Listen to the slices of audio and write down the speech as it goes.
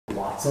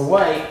lots of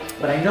white,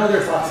 but I know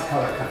there's lots of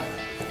color coming.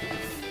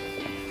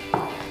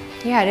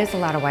 Yeah, it is a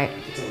lot of white.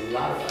 It's a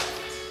lot of white.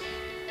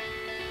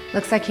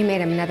 Looks like you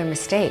made another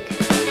mistake.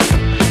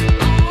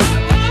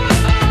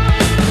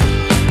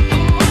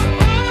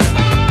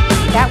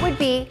 That would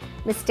be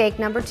mistake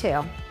number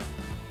 2.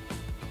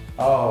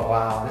 Oh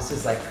wow, this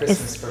is like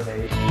Christmas for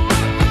me.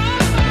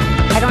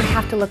 I don't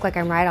have to look like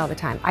I'm right all the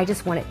time. I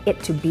just want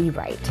it to be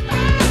right.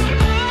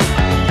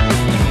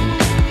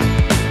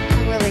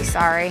 I'm really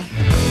sorry.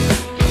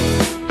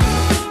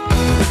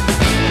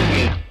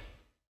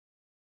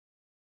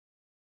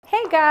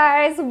 Hey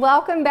guys,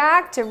 welcome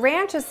back to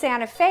Rancho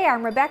Santa Fe.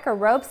 I'm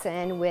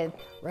Robeson with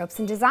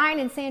Robeson Design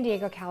in San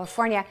Diego,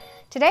 California.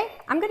 Today,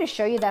 I'm going to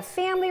show you the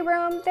family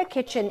room, the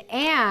kitchen,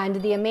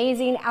 and the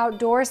amazing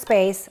outdoor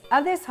space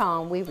of this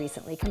home we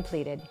recently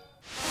completed.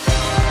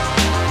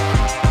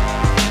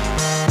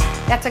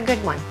 That's a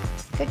good one.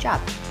 Good job.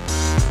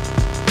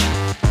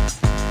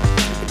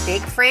 The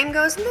big frame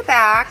goes in the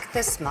back,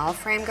 the small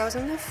frame goes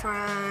in the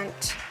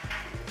front.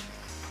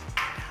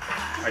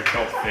 I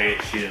told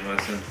Faith, she didn't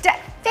listen.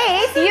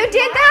 Faith, you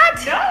did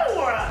that? No!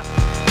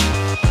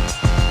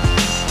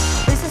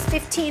 This is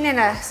 15 and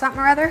a something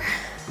or other?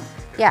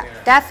 Yeah,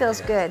 that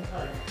feels good.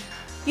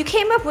 You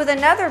came up with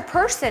another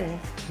person.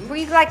 Were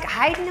you like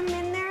hiding them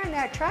in there in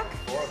that truck?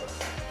 4 of us.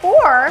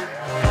 4?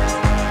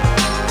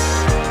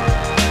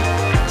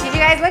 Did you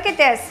guys look at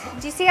this?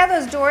 Do you see how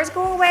those doors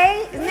go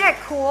away? Isn't that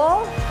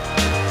cool?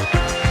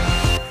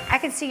 I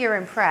can see you're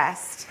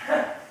impressed.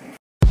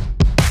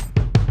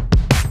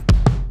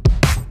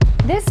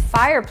 This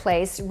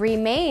fireplace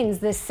remains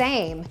the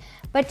same,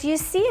 but do you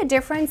see a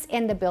difference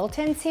in the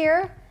built-ins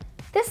here?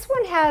 This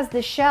one has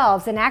the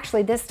shelves, and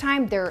actually this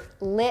time they're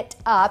lit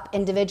up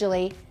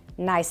individually.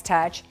 Nice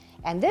touch.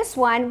 And this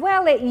one,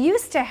 well, it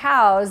used to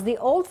house the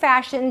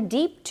old-fashioned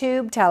deep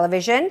tube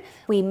television.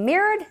 We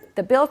mirrored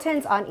the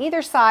built-ins on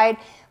either side,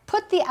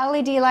 put the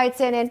LED lights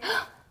in, and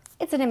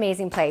it's an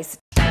amazing place.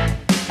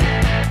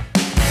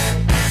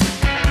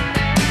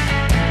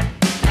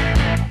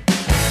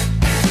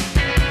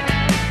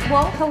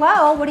 Well,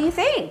 hello, what do you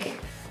think?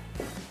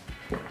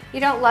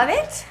 You don't love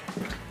it?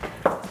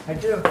 I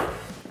do.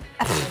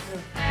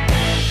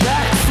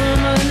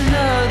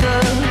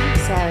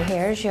 So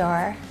here's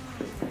your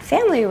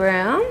family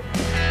room.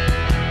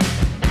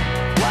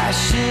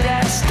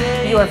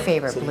 Your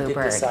favorite So you did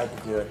bluebird. decide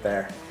to do it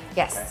there.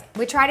 Yes, Okay.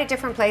 we tried it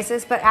different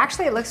places, but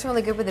actually it looks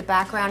really good with the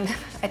background.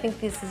 I think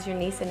this is your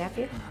niece and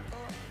nephew.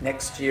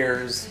 Next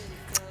year's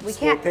We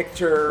school can't-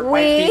 picture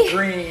might be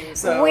green,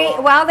 so.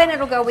 Well, then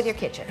it'll go with your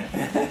kitchen.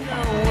 Aren't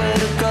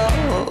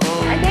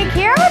they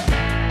cute?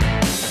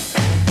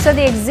 So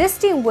the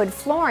existing wood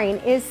flooring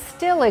is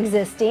still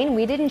existing.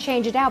 We didn't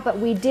change it out, but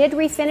we did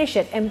refinish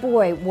it, and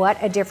boy, what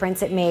a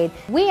difference it made.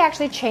 We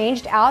actually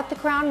changed out the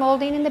crown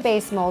molding and the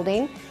base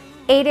molding.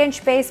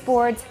 8-inch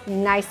baseboards,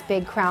 nice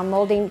big crown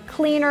molding,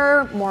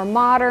 cleaner, more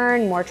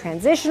modern, more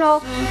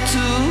transitional.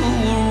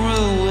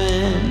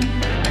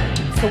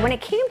 So when it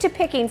came to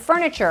picking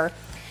furniture,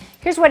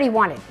 here's what he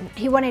wanted.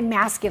 He wanted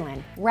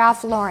masculine,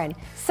 Ralph Lauren,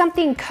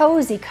 something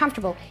cozy,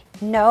 comfortable.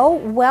 No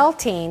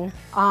welting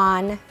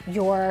on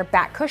your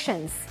back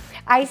cushions.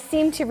 I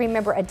seem to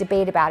remember a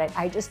debate about it.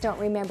 I just don't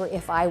remember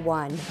if I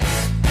won.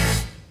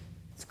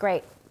 It's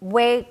great.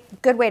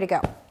 Good way to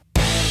go.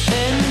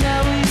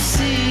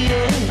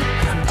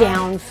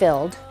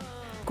 Down-filled,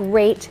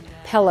 great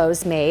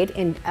pillows made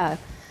in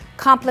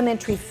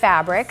complementary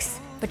fabrics.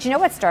 But you know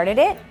what started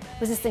it?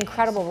 Was this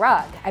incredible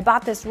rug. I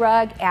bought this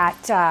rug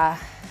at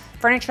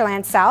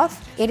Furnitureland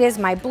South. It is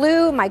my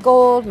blue, my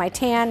gold, my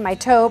tan, my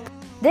taupe.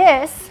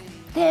 This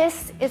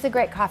is a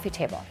great coffee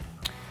table.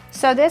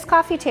 So this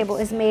coffee table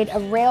is made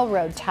of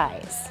railroad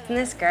ties. Isn't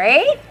this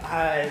great?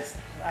 I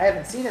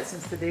haven't seen it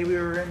since the day we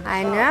were in the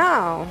I shop,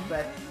 know.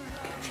 But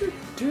look at your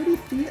dirty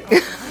feet.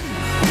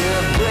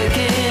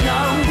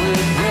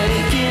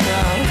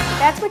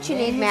 That's what you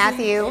need,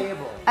 Matthew.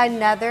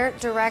 Another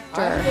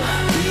director.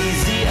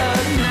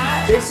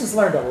 Jason's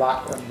learned a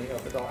lot from me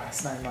over the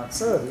last 9 months.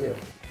 So have you.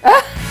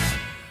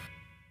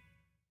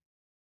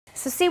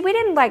 So see, we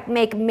didn't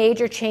make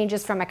major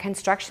changes from a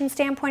construction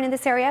standpoint in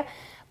this area,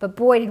 but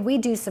boy, did we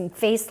do some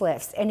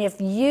facelifts. And if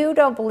you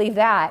don't believe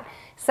that,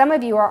 some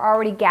of you are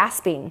already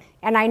gasping,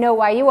 and I know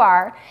why you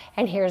are,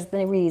 and here's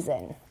the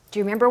reason. Do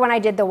you remember when I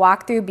did the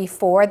walkthrough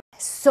before?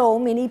 So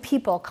many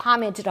people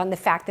commented on the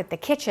fact that the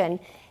kitchen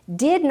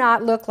did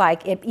not look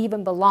like it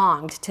even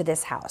belonged to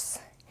this house.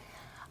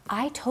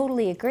 I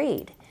totally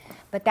agreed,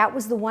 but that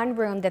was the one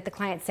room that the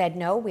client said,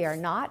 no, we are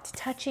not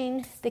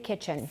touching the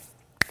kitchen.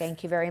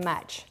 Thank you very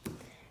much.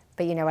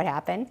 But you know what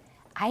happened?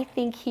 I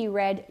think he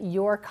read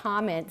your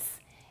comments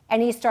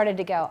and he started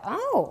to go,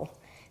 oh,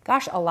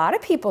 gosh, a lot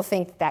of people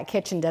think that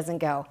kitchen doesn't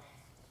go.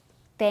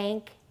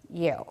 Thank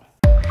you.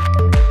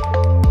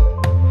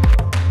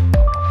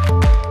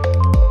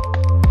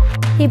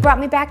 He brought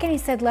me back in, he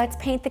said, let's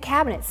paint the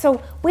cabinets.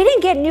 So we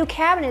didn't get new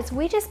cabinets,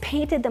 we just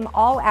painted them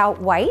all out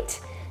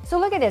white. So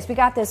look at this, we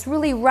got this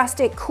really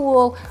rustic,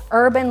 cool,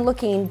 urban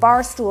looking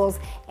bar stools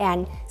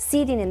and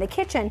seating in the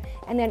kitchen,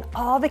 and then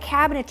all the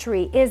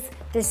cabinetry is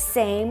the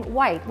same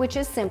white, which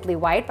is Simply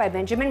White by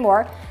Benjamin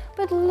Moore.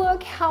 But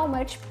look how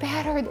much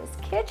better this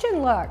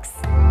kitchen looks.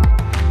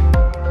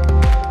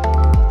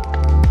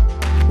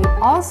 We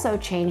also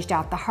changed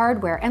out the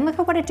hardware, and look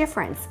at what a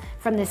difference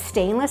from the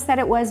stainless that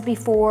it was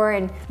before,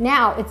 and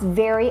now it's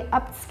very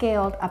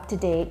upscaled,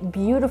 up-to-date,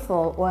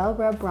 beautiful oil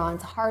rub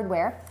bronze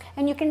hardware.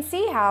 And you can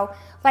see how,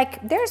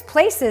 like, there's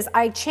places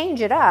I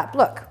change it up.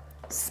 Look,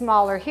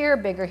 smaller here,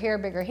 bigger here,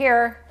 bigger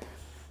here.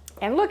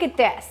 And look at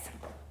this.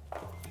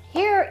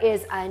 Here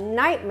is a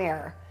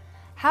nightmare.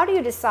 How do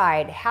you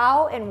decide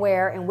how and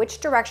where and which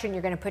direction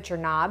you're going to put your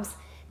knobs?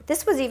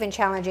 This was even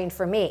challenging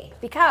for me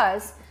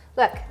because,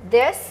 look,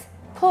 this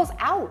pulls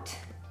out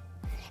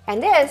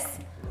and this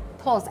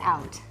pulls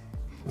out.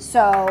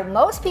 So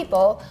most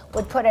people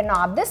would put a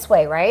knob this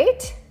way,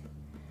 right?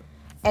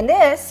 And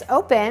this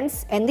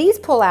opens and these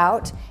pull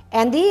out,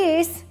 and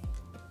these,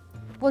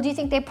 well, do you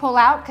think they pull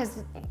out?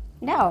 Because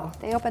no,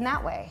 they open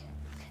that way.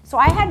 So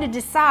I had to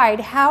decide,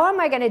 how am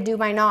I going to do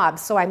my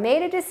knobs? So I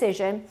made a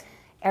decision.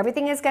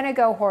 Everything is going to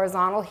go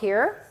horizontal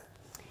here,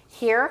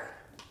 here.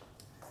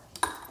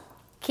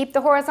 Keep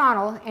the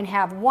horizontal and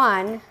have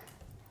one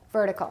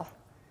vertical.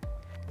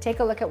 Take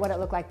a look at what it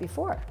looked like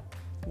before.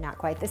 Not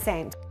quite the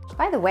same.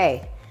 By the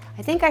way,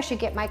 I think I should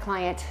get my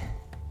client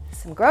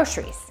some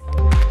groceries.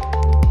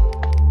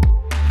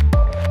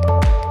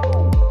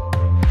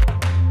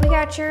 We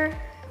got your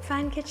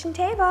fun kitchen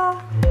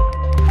table.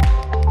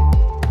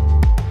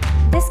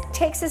 This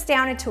takes us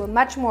down into a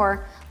much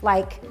more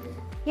like,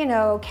 you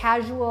know,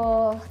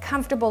 casual,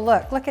 comfortable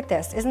look. Look at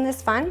this, isn't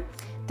this fun?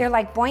 They're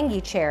like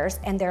boingy chairs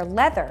and they're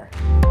leather.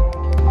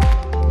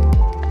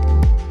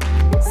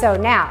 So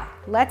now,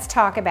 let's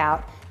talk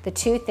about the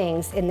two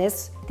things in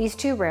these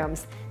two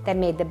rooms that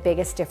made the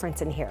biggest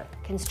difference in here.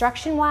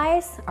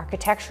 Construction-wise,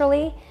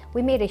 architecturally,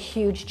 we made a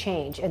huge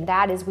change, and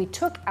that is we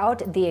took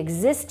out the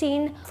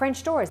existing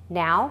French doors.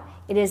 Now,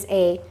 it is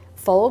a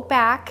fold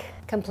back,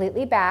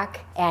 completely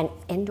back, and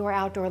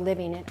indoor-outdoor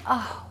living, and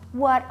oh,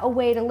 what a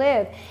way to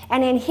live.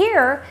 And in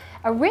here,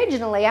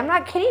 originally, I'm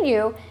not kidding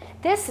you,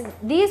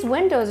 these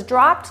windows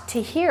dropped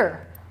to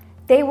here.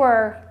 They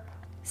were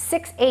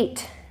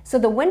 6'8". So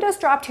the windows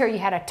dropped here, you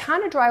had a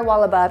ton of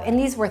drywall above, and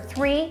these were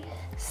 3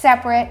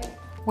 separate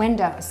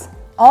windows.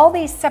 All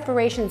these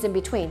separations in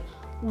between.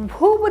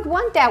 Who would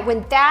want that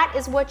when that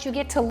is what you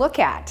get to look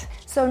at?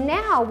 So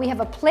now we have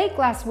a plate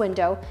glass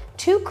window,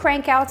 2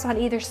 crankouts on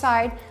either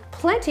side,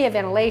 plenty of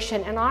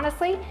ventilation, and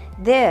honestly,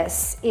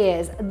 this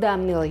is the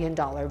 $1 million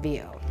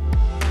view.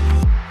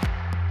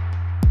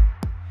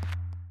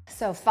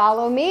 So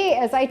follow me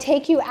as I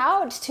take you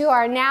out to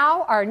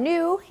our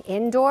new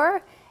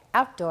indoor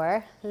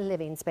outdoor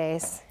living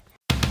space.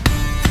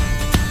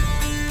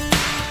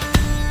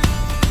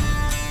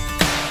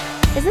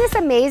 Isn't this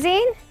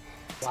amazing?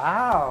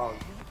 Wow.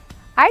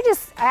 I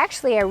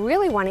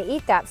really want to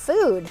eat that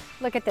food.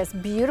 Look at this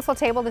beautiful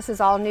table. This is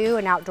all new,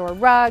 an outdoor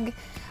rug,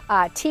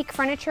 teak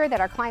furniture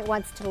that our client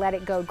wants to let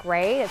it go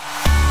gray.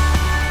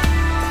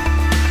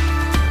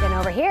 Then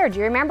over here, do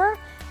you remember?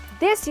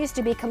 This used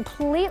to be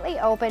completely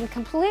open,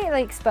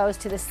 completely exposed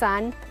to the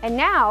sun, and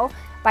now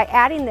by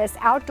adding this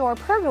outdoor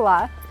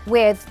pergola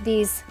with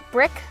these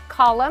brick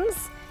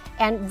columns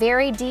and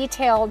very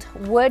detailed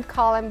wood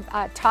column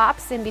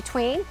tops in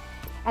between,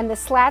 and the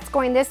slats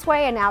going this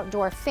way, an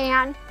outdoor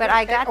fan. But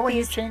I got when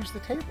these. you changed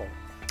the table.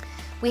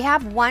 We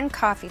have one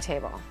coffee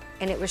table,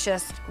 and it was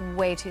just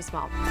way too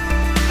small.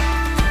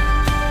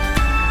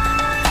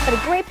 But a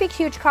great big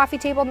huge coffee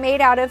table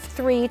made out of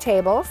 3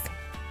 tables.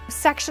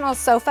 Sectional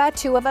sofa,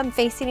 2 of them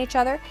facing each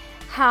other.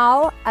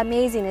 How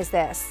amazing is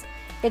this?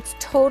 It's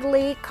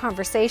totally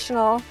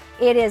conversational.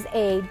 It is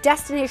a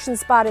destination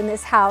spot in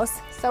this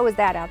house. So is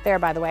that out there,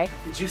 by the way.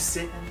 Did you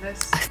sit in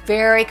this?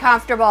 Very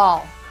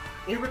comfortable.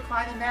 You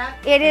reclining that?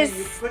 It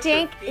is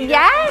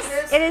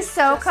Yes, it is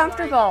so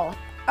comfortable.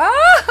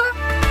 Oh!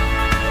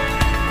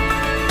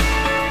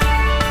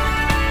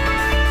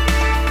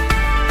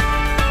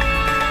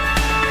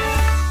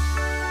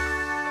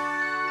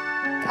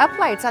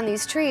 Uplights on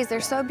these trees,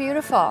 they're so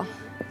beautiful.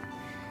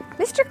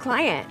 Mr.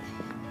 Client,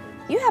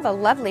 you have a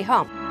lovely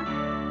home.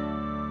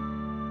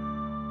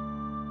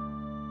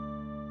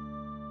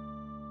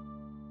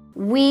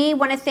 We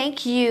want to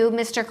thank you,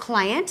 Mr.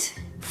 Client,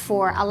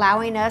 for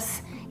allowing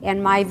us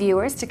and my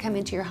viewers to come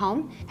into your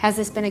home. Has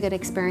this been a good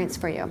experience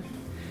for you?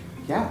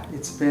 Yeah,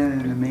 it's been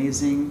an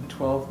amazing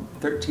 12,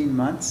 13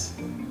 months.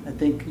 I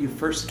think you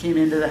first came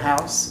into the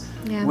house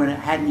when it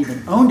hadn't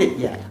even owned it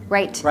yet.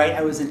 Right. Right,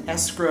 I was in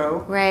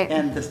escrow. Right.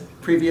 And the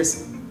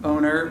previous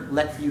owner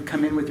let you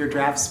come in with your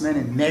draftsman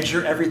and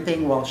measure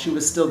everything while she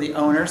was still the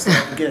owner, so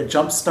you could get a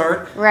jump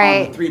start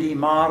on the 3D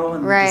model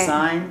and the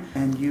design.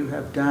 And you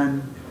have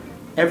done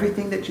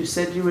everything that you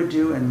said you would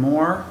do and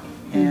more.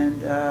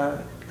 And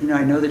you know,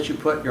 I know that you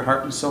put your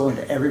heart and soul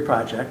into every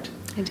project.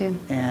 I do.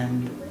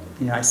 And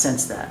you know, I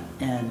sense that.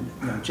 And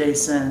you know,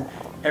 Jason,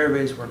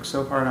 everybody's worked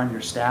so hard on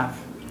your staff.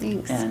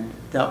 Thanks. and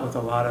dealt with a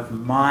lot of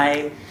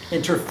my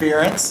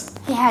interference.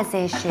 He has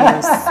issues.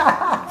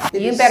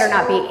 You better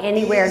not be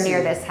anywhere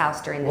near this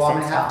house during this install.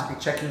 install. Well, I'm going to have to be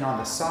checking on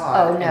the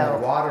sod no.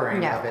 and the watering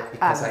No. of it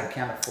because I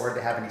can't afford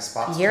to have any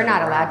spots. You're turned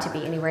not allowed around. to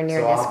be anywhere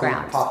near so this I'll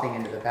ground. Be popping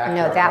into the backyard.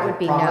 No, that would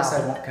be no. I promise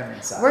I won't come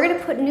inside. We're going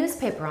to put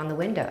newspaper on the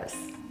windows.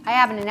 I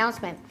have an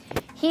announcement.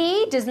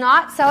 He does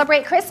not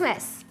celebrate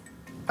Christmas.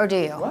 Or do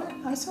you? What?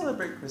 I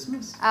celebrate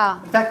Christmas. Oh.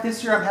 In fact,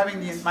 this year I'm having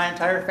my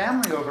entire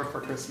family over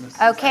for Christmas.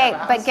 Okay,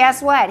 but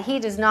guess what? He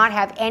does not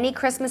have any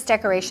Christmas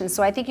decorations,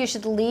 so I think you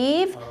should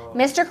leave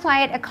Mr.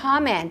 Client a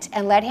comment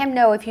and let him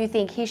know if you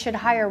think he should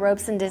hire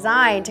Robeson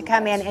Design to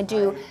come in and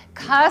do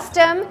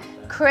custom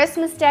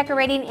Christmas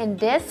decorating in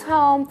this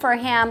home for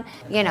him,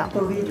 you know. I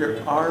believe you're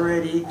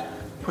already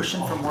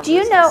pushing for more Do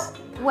you business.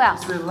 know, well,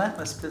 It's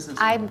relentless business.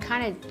 I'm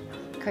kind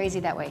of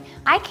crazy that way.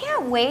 I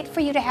can't wait for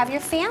you to have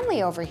your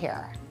family over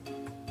here.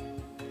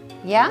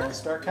 Yeah? They're gonna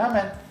start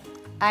coming.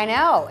 I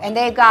know, and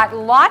they've got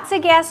lots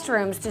of guest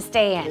rooms to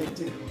stay in. They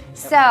do.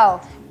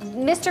 So,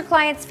 Mr.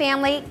 Client's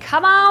family,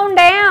 come on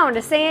down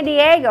to San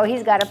Diego.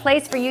 He's got a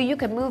place for you. You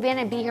can move in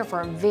and be here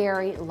for a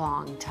very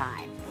long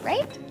time,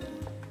 right?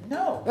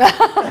 No.